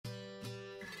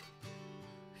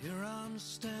I'm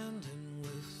standing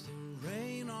with the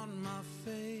rain on my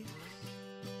face,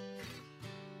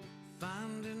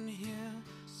 finding here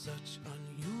such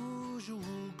unusual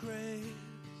grace.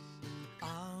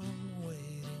 I'm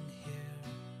waiting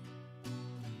here,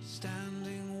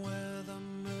 standing where the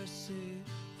mercy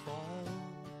falls.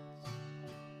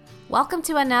 Welcome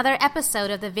to another episode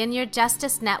of the Vineyard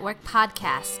Justice Network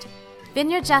podcast.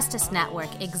 Vineyard Justice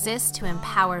Network exists to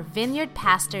empower vineyard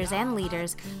pastors and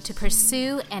leaders to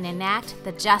pursue and enact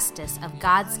the justice of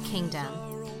God's kingdom.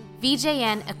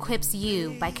 VJN equips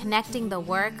you by connecting the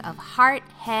work of heart,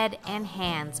 head, and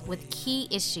hands with key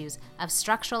issues of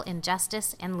structural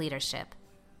injustice and leadership.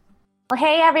 Well,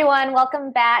 hey everyone,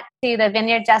 welcome back to the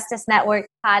Vineyard Justice Network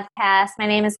podcast. My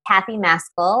name is Kathy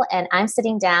Maskell, and I'm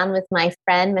sitting down with my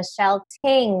friend Michelle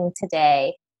Ting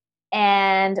today.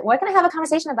 And we're going to have a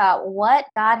conversation about what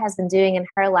God has been doing in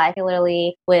her life,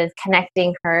 particularly with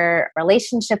connecting her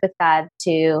relationship with God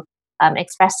to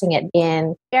expressing it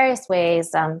in various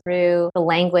ways through the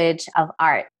language of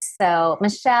art. So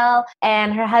Michelle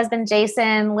and her husband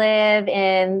Jason live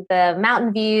in the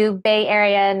Mountain View Bay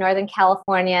Area, Northern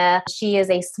California. She is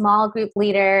a small group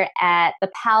leader at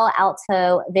the Palo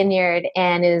Alto Vineyard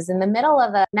and is in the middle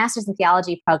of a Master's in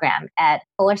Theology program at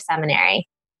Fuller Seminary.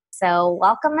 So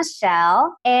welcome,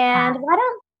 Michelle. And why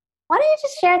don't you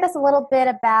just share this a little bit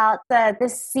about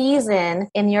this season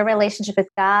in your relationship with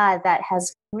God that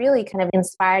has really kind of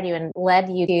inspired you and led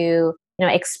you to,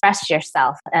 express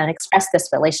yourself and express this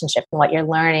relationship and what you're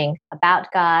learning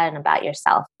about God and about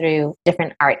yourself through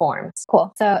different art forms.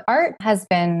 Cool. So art has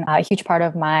been a huge part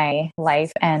of my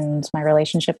life and my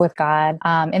relationship with God.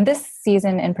 In this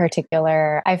season in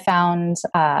particular, I found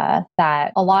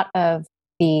that a lot of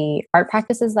the art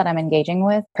practices that I'm engaging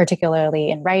with, particularly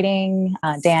in writing,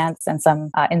 dance, and some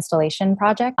installation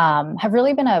projects, have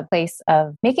really been a place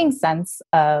of making sense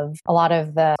of a lot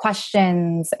of the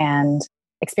questions and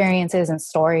experiences and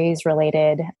stories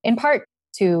related in part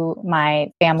to my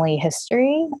family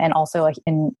history and also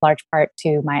in large part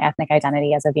to my ethnic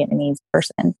identity as a Vietnamese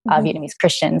person, Vietnamese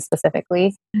Christian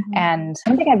specifically. Mm-hmm. And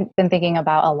something I've been thinking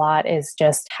about a lot is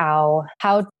just how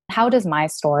does my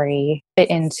story fit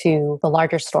into the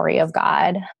larger story of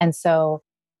God? And so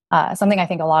something I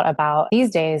think a lot about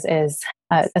these days is,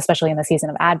 especially in the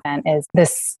season of Advent, is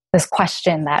this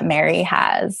question that Mary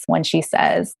has when she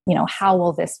says, how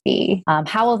will this be?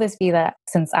 How will this be that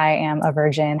since I am a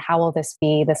virgin, how will this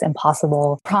be this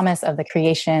impossible promise of the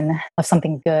creation of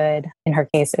something good? In her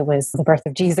case, it was the birth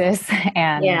of Jesus.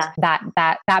 And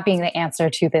that being the answer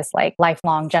to this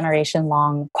lifelong, generation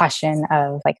long question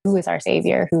of who is our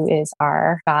savior? Who is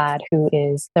our God? Who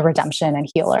is the redemption and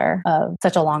healer of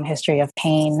such a long history of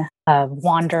pain, of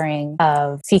wandering,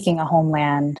 of seeking a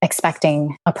homeland,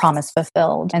 expecting a promise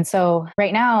fulfilled. And so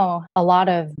right now, a lot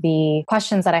of the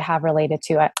questions that I have related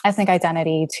to ethnic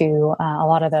identity, to a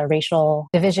lot of the racial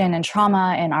division and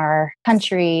trauma in our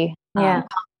country, come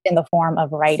in the form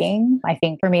of writing. I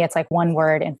think for me, it's like one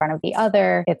word in front of the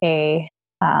other. It's a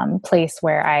place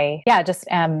where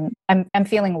I'm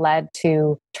feeling led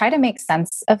to try to make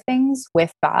sense of things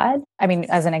with God. I mean,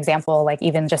 as an example,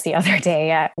 even just the other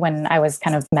day when I was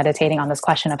kind of meditating on this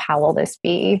question of how will this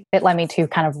be, it led me to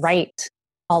kind of write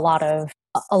a lot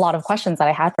of questions that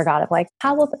I had for God of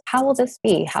how will this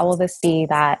be? How will this be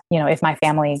that, if my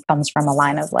family comes from a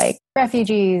line of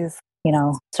refugees,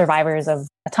 survivors of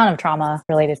a ton of trauma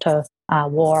related to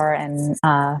war and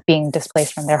being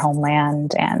displaced from their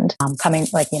homeland and coming,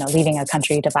 leaving a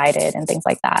country divided and things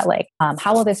like that.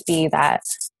 How will this be that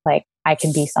I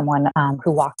can be someone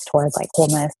who walks towards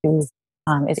wholeness, who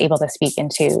is able to speak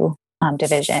into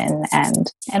division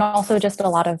and also just a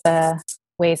lot of the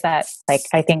ways that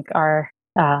I think are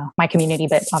my community,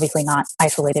 but obviously not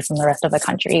isolated from the rest of the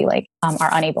country, are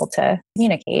unable to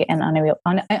communicate and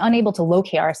unable to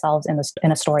locate ourselves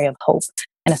in a story of hope,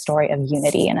 in a story of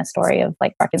unity, in a story of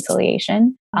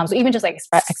reconciliation. So even just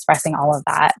expressing all of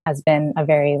that has been a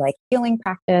very healing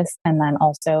practice, and then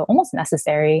also almost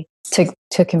necessary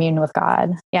to commune with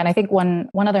God. Yeah, and I think one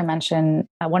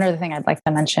other thing I'd like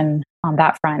to mention on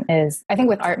that front is I think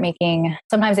with art making,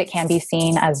 sometimes it can be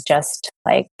seen as just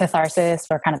catharsis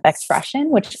or kind of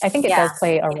expression, which I think it does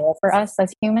play a role for us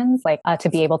as humans, to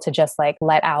be able to just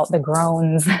let out the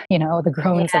groans, the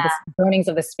groans of the groanings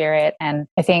of the spirit. And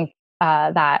I think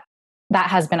that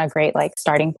has been a great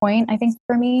starting point, I think,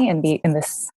 for me in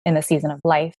the season of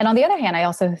life. And on the other hand, I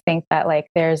also think that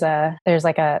there's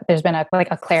been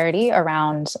a clarity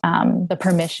around the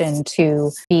permission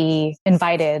to be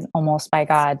invited almost by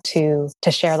God to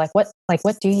share what like,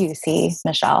 what do you see,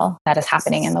 Michelle, that is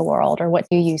happening in the world? Or what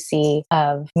do you see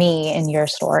of me in your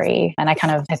story? And I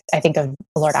think of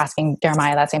the Lord asking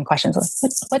Jeremiah that same question. So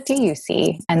what do you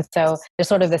see? And so there's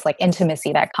sort of this like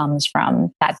intimacy that comes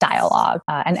from that dialogue,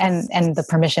 and the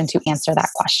permission to answer that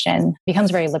question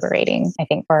becomes very liberating, I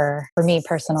think, for me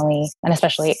personally, and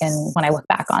especially when I look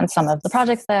back on some of the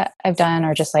projects that I've done,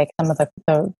 or just like some of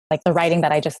the writing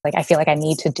that I feel like I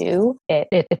need to do.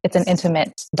 It's an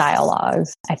intimate dialogue,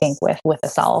 I think, with the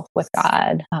self, with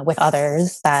God, with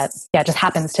others, that just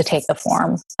happens to take the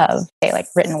form of, say, like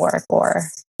written work, or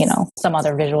some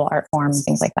other visual art form,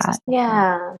 things like that.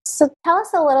 Yeah. So tell us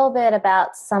a little bit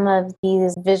about some of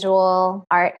these visual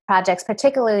art projects,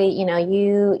 particularly,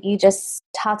 you just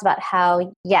talked about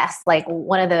how, yes, like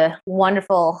one of the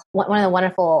wonderful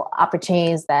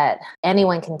opportunities that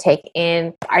anyone can take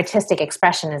in artistic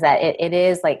expression is that it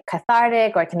is like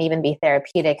cathartic, or it can even be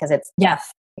therapeutic, because it's,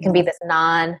 yes, it can be this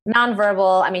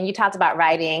non-verbal. I mean, you talked about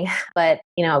writing, but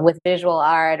with visual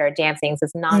art or dancing, it's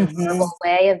this non-verbal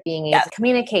way of being able to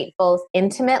communicate both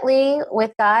intimately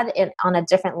with God on a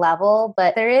different level.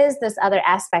 But there is this other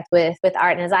aspect with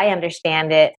art, and as I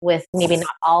understand it, with maybe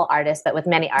not all artists, but with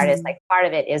many artists, like part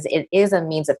of it is a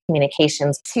means of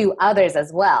communications to others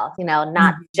as well.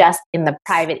 Not just in the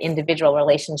private individual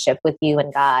relationship with you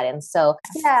and God. And so,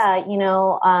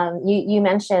 you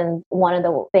mentioned one of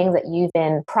the things that you've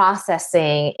been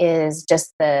processing is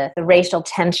just the racial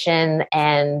tension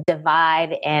and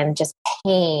divide and just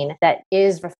pain that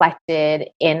is reflected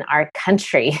in our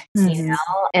country,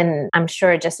 and I'm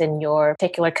sure just in your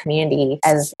particular community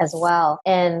as well.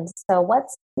 And so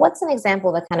what's an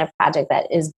example of the kind of project that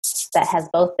has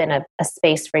both been a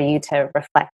space for you to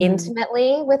reflect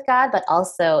intimately with God, but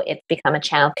also it's become a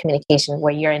channel of communication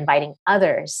where you're inviting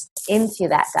others into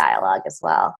that dialogue as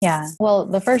well? Yeah. Well,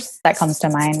 the first that comes to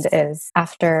mind is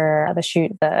after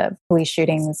the police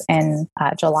shootings in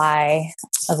July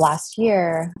of last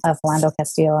year of Philando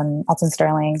Castile and Alton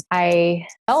Sterling. I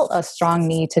felt a strong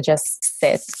need to just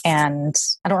sit, and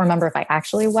I don't remember if I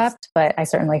actually wept, but I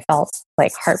certainly felt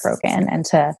like heartbroken, and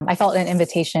I felt an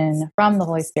invitation from the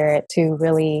Holy Spirit to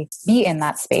really be in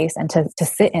that space and to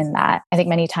sit in that. I think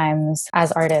many times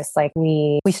as artists, like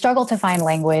we struggle to find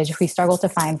language, we struggle to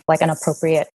find like an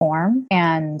appropriate form.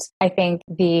 And I think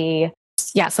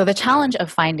so the challenge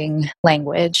of finding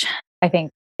language, I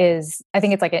think it's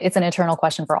an eternal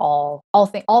question for all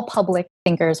public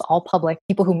thinkers, all public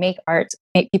people who make art,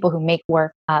 people who make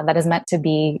work that is meant to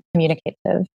be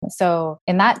communicative. So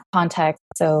in that context,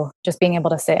 just being able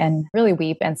to sit and really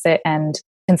weep and sit and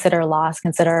consider loss,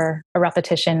 consider a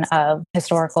repetition of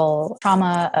historical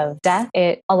trauma, of death,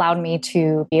 it allowed me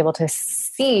to be able to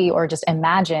see or just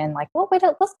imagine, like, what would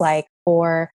it look like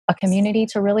for a community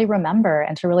to really remember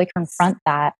and to really confront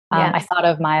that. I thought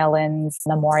of Maya Lin's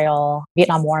memorial,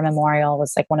 Vietnam War memorial,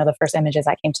 was like one of the first images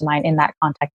that came to mind in that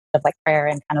context of like prayer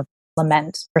and kind of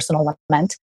lament, personal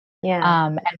lament. Yeah.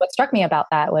 And what struck me about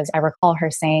that was I recall her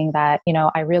saying that,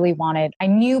 I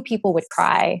knew people would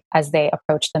cry as they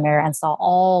approached the mirror and saw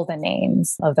all the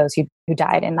names of those who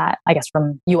died in that, I guess,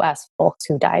 from US folks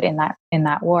who died in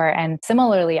that war. And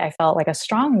similarly, I felt like a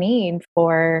strong need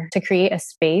to create a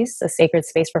sacred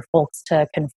space for folks to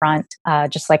confront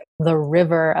just like the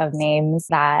river of names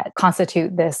that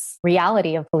constitute this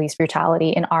reality of police brutality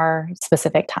in our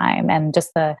specific time, and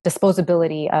just the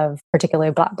disposability of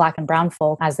particularly Black and Brown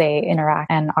folk as they interact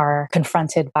and are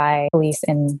confronted by police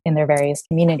in their various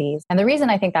communities. And the reason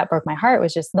I think that broke my heart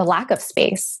was just the lack of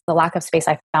space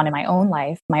I found in my own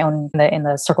life, in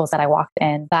the circles that I walked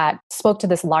in, that spoke to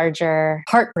this larger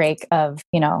heartbreak of,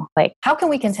 like, how can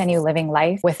we continue living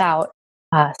life without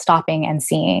stopping and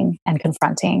seeing and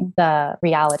confronting the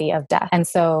reality of death? And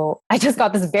so I just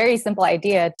got this very simple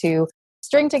idea to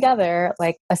string together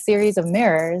like a series of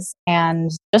mirrors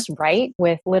and just write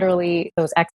with literally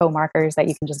those expo markers that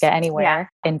you can just get anywhere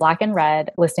in black and red,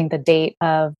 listing the date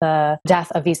of the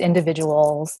death of these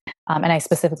individuals. And I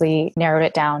specifically narrowed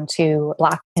it down to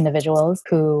Black individuals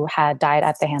who had died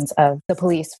at the hands of the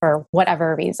police for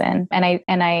whatever reason. And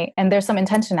there's some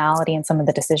intentionality in some of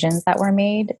the decisions that were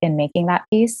made in making that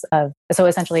piece of. So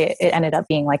essentially it ended up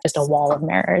being like just a wall of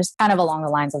mirrors, kind of along the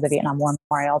lines of the Vietnam War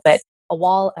memorial, but a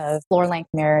wall of floor-length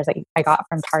mirrors that I got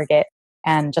from Target,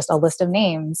 and just a list of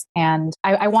names. And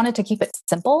I wanted to keep it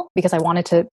simple because I wanted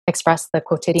to express the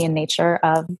quotidian nature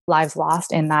of lives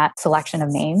lost in that selection of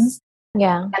names.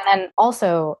 Yeah. And then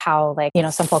also how, like,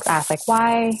 some folks ask, like,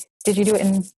 why did you do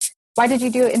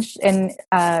it in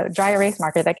dry erase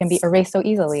marker that can be erased so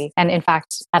easily? And in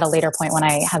fact, at a later point when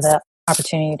I had the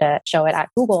opportunity to show it at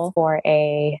Google where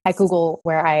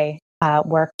I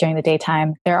work during the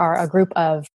daytime, there are a group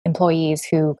of employees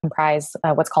who comprise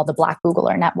what's called the Black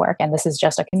Googler Network. And this is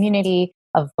just a community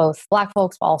of both Black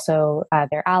folks, but also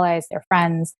their allies, their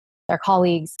friends, their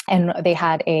colleagues. And they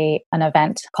had an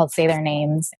event called Say Their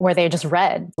Names, where they just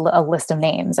read a list of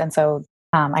names. And so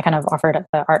I kind of offered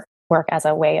the artwork as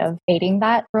a way of aiding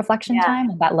that reflection time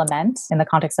and that lament in the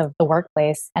context of the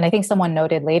workplace. And I think someone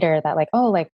noted later that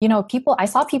I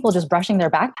saw people just brushing their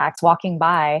backpacks walking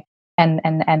by and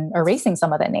erasing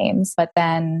some of the names. But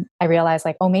then I realized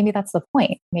maybe that's the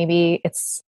point. Maybe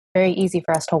it's very easy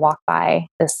for us to walk by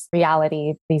this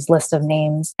reality, these lists of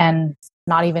names, and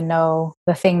not even know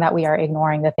the thing that we are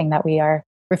ignoring, the thing that we are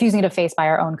refusing to face by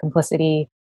our own complicity.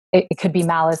 It could be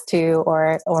malice too,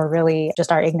 or really just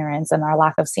our ignorance and our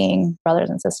lack of seeing brothers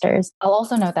and sisters. I'll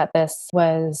also note that this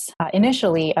was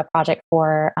initially a project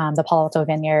for the Palo Alto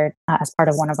Vineyard as part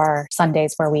of one of our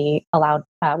Sundays where we allowed,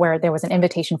 where there was an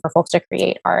invitation for folks to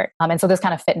create art. And so this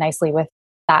kind of fit nicely with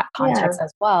that context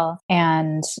as well.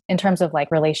 And in terms of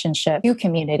relationship to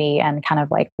community and kind of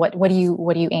what do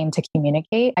you aim to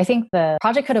communicate? I think the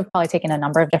project could have probably taken a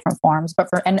number of different forms, but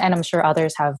and I'm sure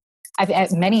others have.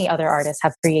 Many other artists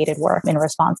have created work in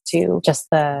response to just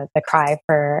the cry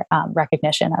for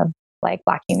recognition of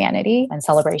Black humanity and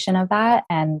celebration of that.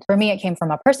 And for me, it came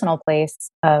from a personal place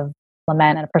of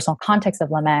lament and a personal context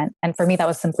of lament. And for me, that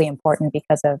was simply important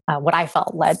because of what I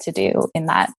felt led to do in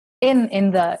that.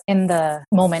 In the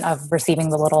moment of receiving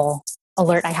the little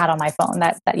alert I had on my phone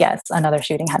that yes, another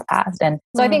shooting had passed. And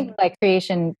so I think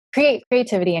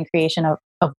creativity and creation of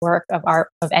work, of art,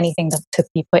 of anything to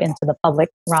be put into the public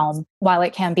realm, while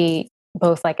it can be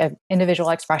both an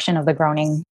individual expression of the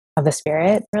groaning of the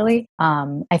spirit, really,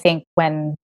 I think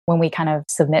when we kind of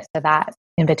submit to that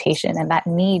invitation and that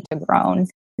need to groan,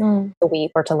 to weep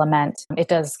or to lament, it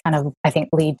does kind of, I think,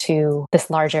 lead to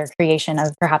this larger creation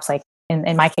of perhaps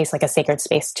in my case, a sacred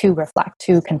space to reflect,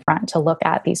 to confront, to look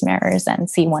at these mirrors and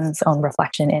see one's own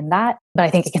reflection in that. But I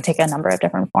think it can take a number of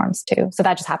different forms too. So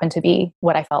that just happened to be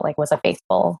what I felt was a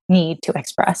faithful need to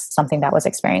express something that was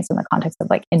experienced in the context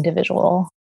of individual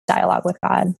dialogue with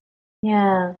God.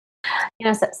 Yeah.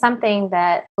 So something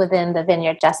that within the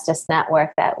Vineyard Justice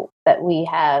Network that we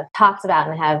have talked about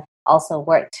and have also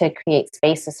work to create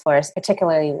spaces for us,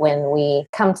 particularly when we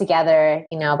come together,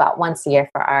 about once a year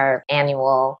for our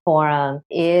annual forum,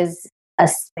 is a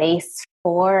space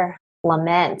for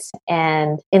lament.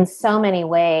 And in so many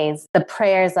ways, the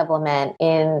prayers of lament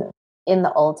in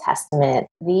the Old Testament,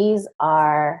 these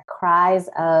are cries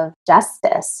of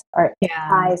justice or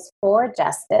cries for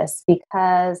justice,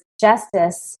 because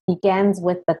justice begins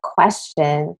with the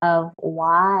question of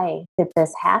why did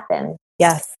this happen?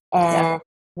 Yes. And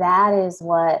that is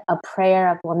what a prayer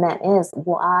of lament is.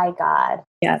 Why, God?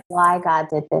 Yes. Why, God,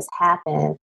 did this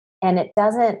happen? And it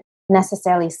doesn't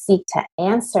necessarily seek to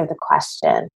answer the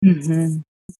question,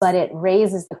 but it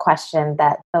raises the question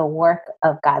that the work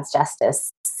of God's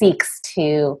justice seeks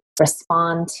to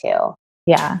respond to.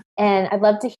 Yeah. And I'd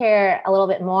love to hear a little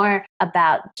bit more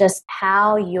about just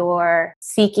how you're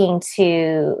seeking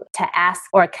to ask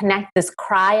or connect this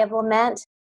cry of lament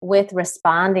with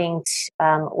responding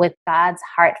to, with God's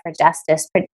heart for justice,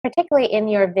 particularly in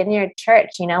your Vineyard Church.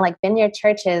 Vineyard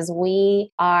churches, we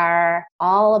are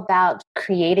all about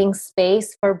creating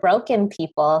space for broken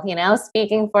people,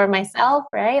 speaking for myself,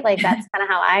 right? That's kind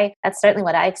of that's certainly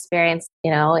what I experienced,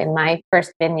 in my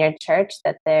first Vineyard Church,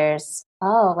 that there's,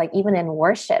 even in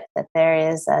worship, that there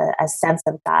is a sense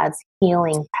of God's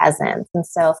healing presence. And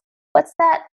so what's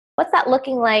that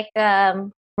looking like,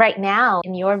 right now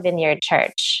in your Vineyard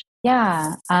Church?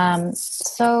 Yeah.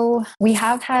 So we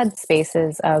have had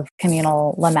spaces of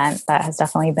communal lament. That has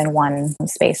definitely been one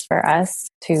space for us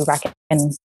to reckon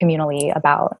communally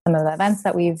about some of the events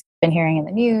that we've been hearing in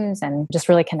the news, and just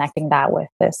really connecting that with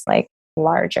this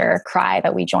larger cry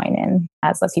that we join in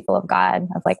as the people of God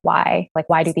of why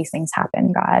do these things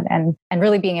happen, God? And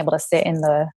really being able to sit in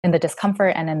the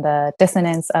discomfort and in the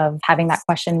dissonance of having that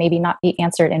question maybe not be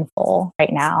answered in full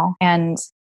right now. And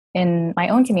in my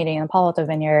own community in the Palo Alto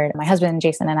Vineyard, my husband,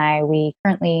 Jason, and I, we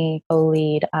currently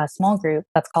co-lead a small group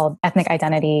that's called Ethnic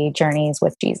Identity Journeys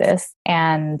with Jesus.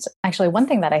 And actually, one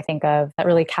thing that I think of that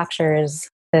really captures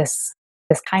this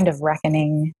kind of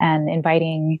reckoning and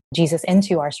inviting Jesus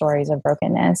into our stories of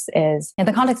brokenness is, in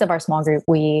the context of our small group,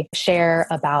 we share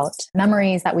about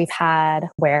memories that we've had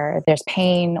where there's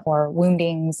pain or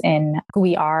woundings in who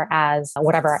we are as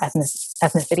whatever our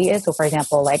ethnicity is. So for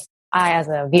example, I, as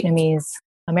a Vietnamese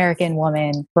American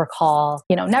woman, recall,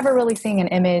 never really seeing an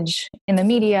image in the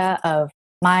media of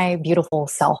my beautiful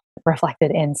self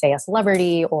reflected in, say, a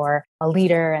celebrity or a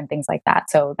leader and things like that.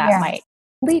 So that might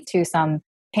lead to some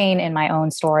pain in my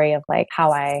own story of like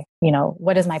how I,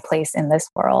 what is my place in this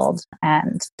world?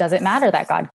 And does it matter that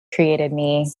God created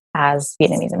me as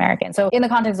Vietnamese American? So in the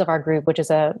context of our group, which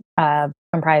is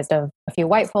comprised of a few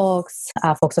white folks,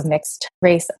 folks of mixed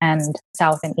race, and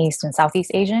South and East and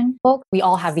Southeast Asian folk, we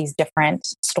all have these different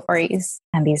stories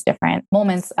and these different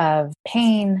moments of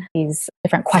pain, these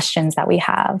different questions that we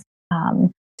have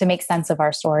to make sense of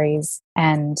our stories.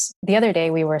 And the other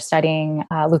day we were studying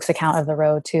Luke's account of the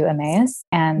road to Emmaus.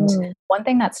 And one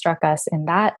thing that struck us in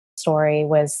that story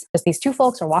was just these two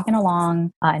folks are walking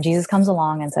along and Jesus comes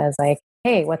along and says like,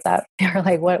 hey, what's up? They're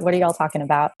like, what are y'all talking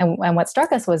about? And what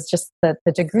struck us was just the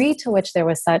degree to which there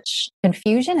was such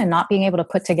confusion and not being able to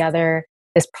put together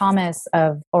this promise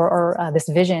of, or this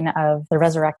vision of the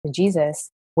resurrected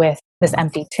Jesus with this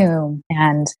empty tomb,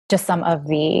 and just some of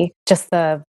the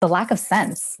lack of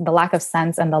sense, and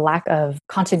the lack of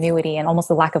continuity and almost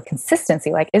the lack of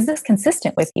consistency. Like, is this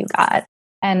consistent with you, God?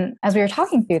 And as we were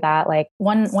talking through that, like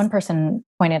one person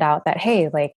pointed out that, hey,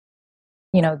 like,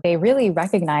 they really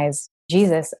recognized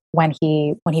Jesus when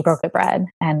he broke the bread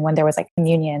and when there was like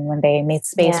communion, when they made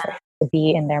space for him to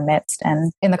be in their midst.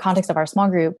 And in the context of our small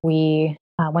group,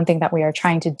 one thing that we are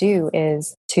trying to do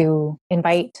is to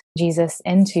invite Jesus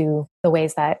into the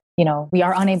ways that, we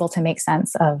are unable to make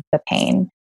sense of the pain.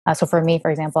 So for me,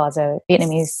 for example, as a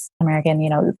Vietnamese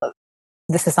American,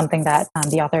 this is something that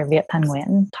the author Viet Thanh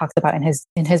Nguyen talks about in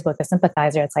his book, The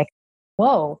Sympathizer. It's like,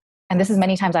 whoa. And this is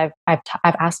many times I've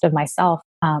asked of myself,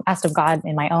 asked of God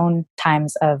in my own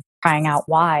times of crying out,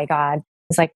 why, God?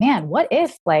 It's like, man, what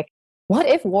if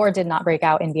war did not break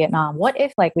out in Vietnam? What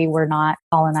if like we were not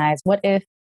colonized? What if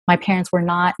my parents were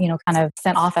not, kind of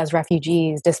sent off as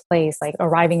refugees, displaced, like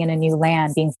arriving in a new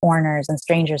land, being foreigners and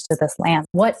strangers to this land?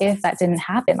 What if that didn't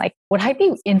happen? Like, would I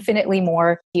be infinitely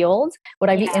more healed? Would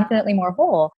I be infinitely more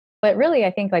whole? But really,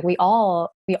 I think like we all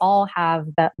have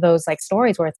those like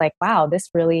stories where it's like, wow, this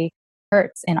really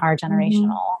hurts in our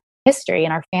generational history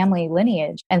and our family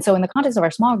lineage. And so in the context of our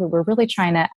small group, we're really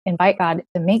trying to invite God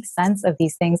to make sense of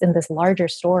these things in this larger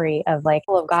story of like,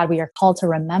 oh God, we are called to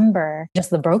remember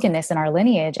just the brokenness in our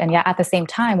lineage. And yet at the same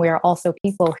time, we are also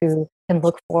people who can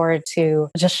look forward to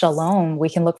just shalom. We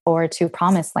can look forward to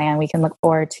promised land. We can look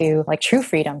forward to like true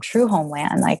freedom, true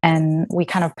homeland. Like, and we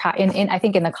kind of, I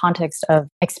think in the context of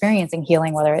experiencing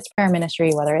healing, whether it's prayer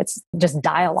ministry, whether it's just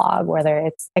dialogue, whether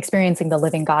it's experiencing the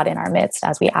living God in our midst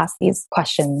as we ask these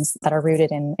questions that are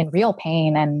rooted in real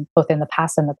pain and both in the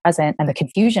past and the present and the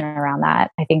confusion around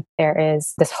that, I think there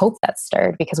is this hope that's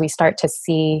stirred because we start to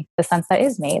see the sense that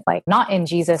is made, like not in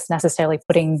Jesus necessarily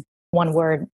putting one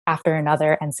word after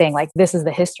another and saying like, this is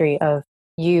the history of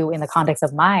you in the context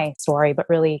of my story, but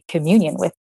really communion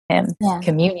with him,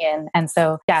 communion. And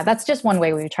so, that's just one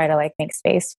way we try to like make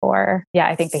space for,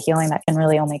 I think the healing that can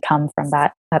really only come from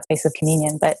that space of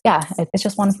communion. But it's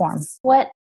just one form.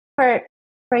 What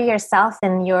for yourself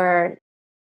and your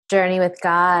journey with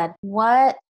God,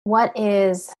 what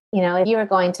is, if you were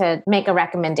going to make a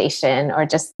recommendation or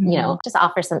just, just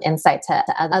offer some insight to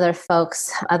other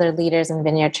folks, other leaders in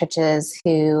Vineyard churches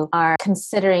who are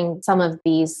considering some of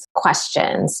these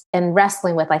questions and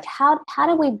wrestling with like, how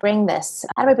do we bring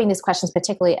these questions,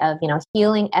 particularly of,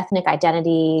 healing ethnic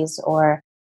identities or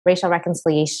racial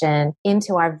reconciliation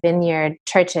into our Vineyard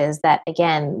churches that,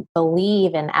 again,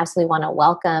 believe and absolutely want to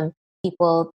welcome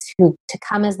people to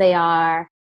come as they are,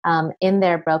 in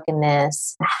their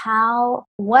brokenness.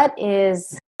 What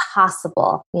is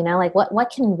possible, like what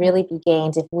can really be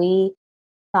gained if we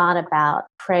thought about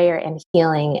prayer and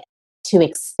healing to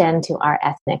extend to our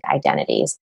ethnic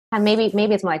identities? And maybe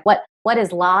it's more like what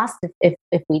is lost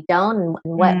if we don't,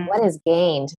 and what is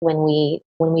gained when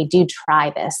we do try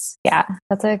this? Yeah,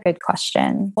 that's a good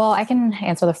question. Well, I can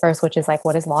answer the first, which is like,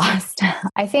 what is lost?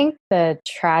 I think the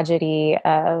tragedy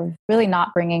of really not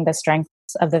bringing the strength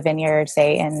of the Vineyard,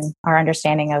 say, in our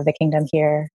understanding of the kingdom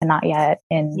here and not yet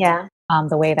in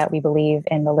the way that we believe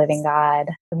in the living God,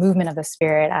 the movement of the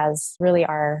Spirit as really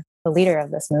the leader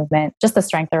of this movement, just the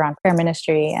strength around prayer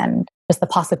ministry and just the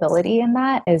possibility in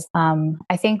that is,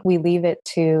 I think we leave it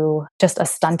to just a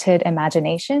stunted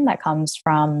imagination that comes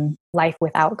from life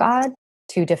without God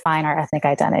to define our ethnic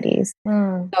identities.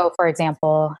 So for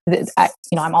example,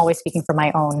 I'm always speaking from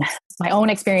my own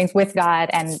experience with God,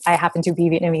 and I happen to be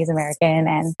Vietnamese American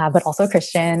and but also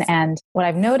Christian. And what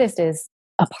I've noticed is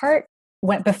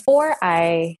before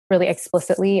I really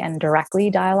explicitly and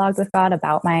directly dialogued with God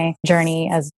about my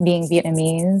journey as being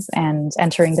Vietnamese and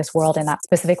entering this world in that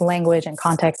specific language and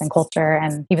context and culture,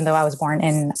 and even though I was born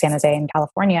in San Jose in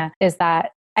California, is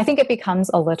that I think it becomes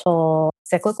a little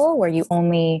cyclical where you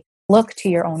only look to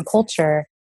your own culture,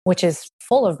 which is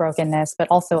full of brokenness, but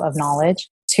also of knowledge,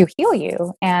 to heal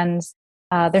you. And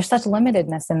there's such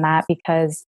limitedness in that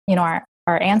because,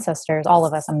 our ancestors, all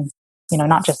of us,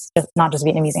 not just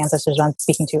Vietnamese ancestors, I'm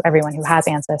speaking to everyone who has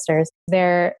ancestors.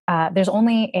 There's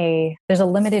a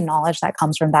limited knowledge that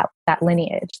comes from that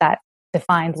lineage, that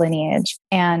defined lineage.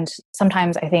 And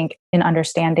sometimes I think in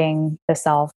understanding the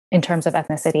self in terms of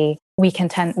ethnicity, we can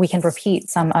repeat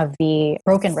some of the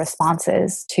broken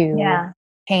responses to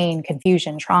pain,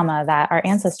 confusion, trauma that our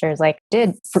ancestors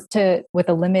did with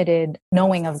a limited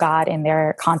knowing of God in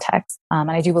their context.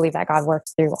 And I do believe that God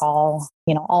works through all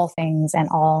things and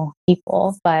all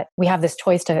people, but we have this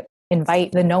choice to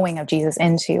invite the knowing of Jesus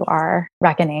into our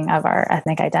reckoning of our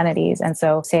ethnic identities. And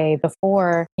so say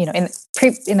before, in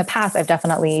the past, I've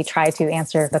definitely tried to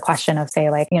answer the question of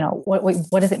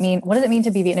what does it mean? What does it mean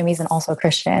to be Vietnamese and also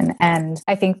Christian? And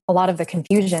I think a lot of the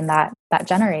confusion that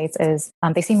generates is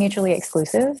they seem mutually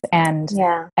exclusive. And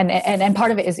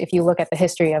part of it is if you look at the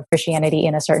history of Christianity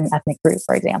in a certain ethnic group,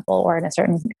 for example, or in a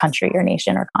certain country or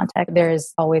nation or context, there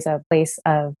is always a place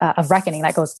of reckoning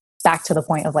that goes back to the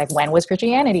point of when was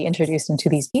Christianity introduced into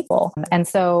these people? And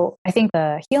so I think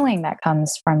the healing that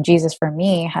comes from Jesus for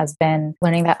me has been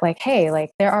learning that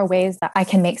there are ways that I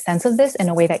can make sense of this in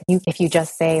a way that if you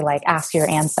just say ask your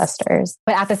ancestors.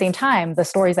 But at the same time, the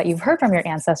stories that you've heard from your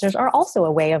ancestors are also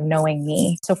a way of knowing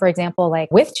me. So for example,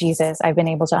 with Jesus, I've been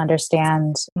able to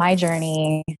understand my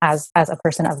journey as a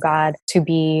person of God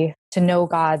to know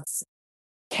God's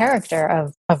character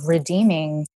of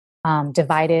redeeming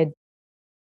divided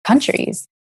countries,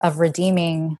 of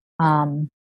redeeming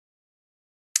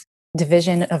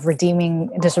division, of redeeming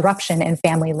disruption in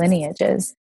family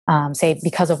lineages, say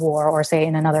because of war, or say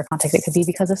in another context, it could be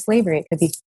because of slavery. It could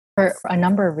be for a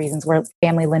number of reasons where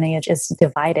family lineage is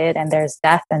divided and there's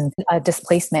death and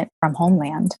displacement from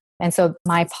homeland. And so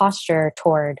my posture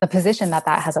toward the position that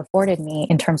has afforded me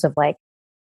in terms of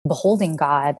beholding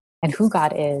God and who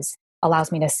God is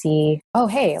allows me to see, oh,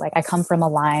 hey, I come from a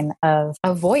line of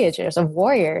voyagers, of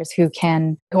warriors who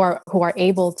are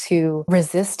able to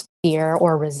resist fear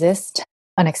or resist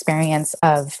an experience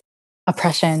of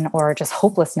oppression or just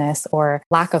hopelessness or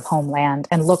lack of homeland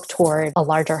and look toward a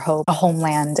larger hope, a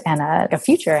homeland and a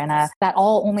future. And that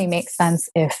all only makes sense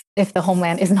if the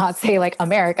homeland is not, say,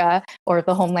 America, or if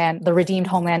the redeemed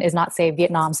homeland is not, say,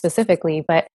 Vietnam specifically,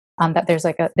 but that there's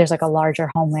a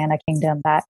larger homeland, a kingdom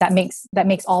that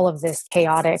makes all of this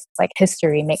chaotic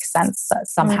history make sense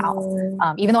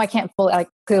somehow. Even though I can't fully,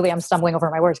 clearly I'm stumbling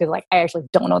over my words because I actually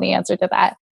don't know the answer to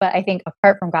that. But I think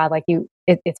apart from God,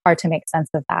 it's hard to make sense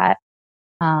of that.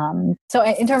 So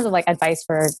in terms of advice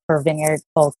for Vineyard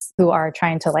folks who are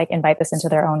trying to invite this into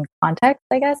their own context,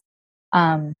 I guess,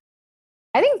 I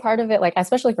think part of it,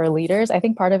 especially for leaders, I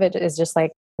think part of it is just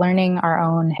learning our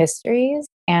own histories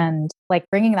and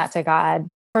bringing that to God.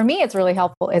 For me, it's really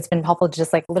helpful. It's been helpful to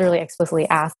just literally explicitly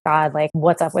ask God,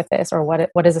 what's up with this, or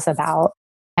what is this about?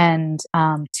 And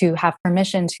to have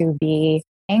permission to be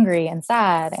angry and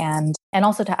sad, and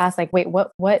also to ask wait,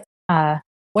 what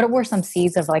were some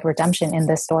seeds of redemption in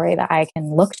this story that I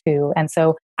can look to? And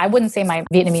so I wouldn't say my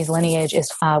Vietnamese lineage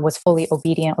was fully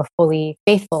obedient or fully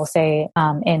faithful, say,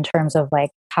 in terms of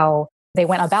how they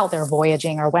went about their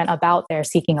voyaging or went about their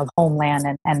seeking of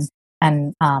homeland and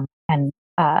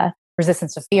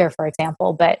resistance to fear, for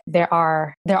example. But there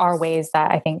are ways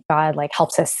that I think God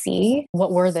helps us see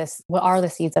what are the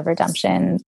seeds of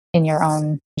redemption in your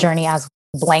own journey as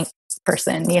blank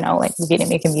person.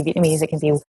 Vietnamese, it can be Vietnamese, it can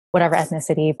be whatever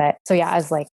ethnicity. But so yeah,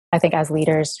 I think as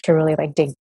leaders to really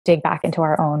dig back into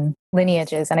our own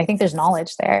lineages. And I think there's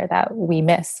knowledge there that we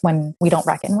miss when we don't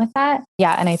reckon with that.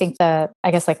 Yeah. And I think the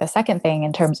second thing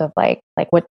in terms of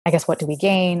what do we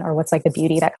gain, or what's the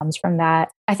beauty that comes from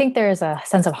that? I think there is a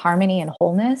sense of harmony and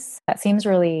wholeness that seems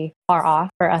really far off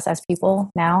for us as people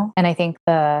now. And I think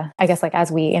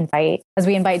as we invite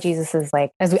Jesus's,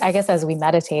 as we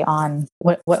meditate on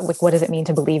what does it mean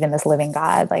to believe in this living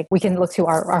God, we can look to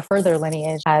our further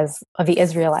lineage as of the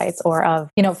Israelites, or of,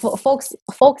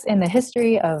 folks in the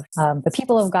history of the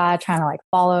people of God trying to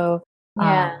follow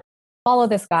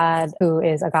this God who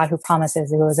is a God who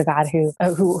promises, who is a God who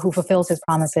fulfills his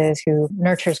promises, who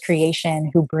nurtures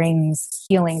creation, who brings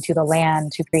healing to the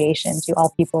land, to creation, to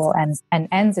all people, and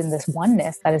ends in this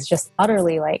oneness that is just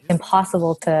utterly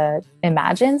impossible to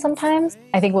imagine sometimes.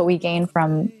 I think what we gain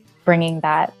from bringing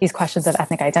these questions of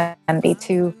ethnic identity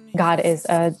to God is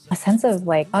a sense of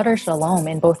utter shalom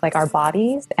in both our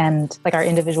bodies and our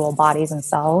individual bodies and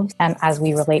selves, and as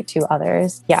we relate to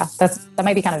others. Yeah, that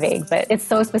might be kind of vague, but it's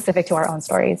so specific to our own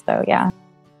stories. So yeah.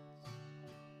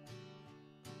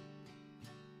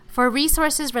 For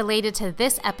resources related to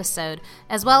this episode,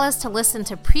 as well as to listen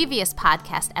to previous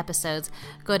podcast episodes,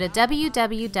 go to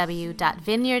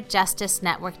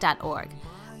www.vineyardjusticenetwork.org.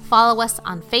 Follow us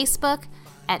on Facebook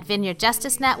at Vineyard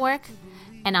Justice Network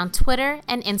and on Twitter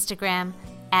and Instagram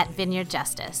at Vineyard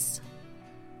Justice.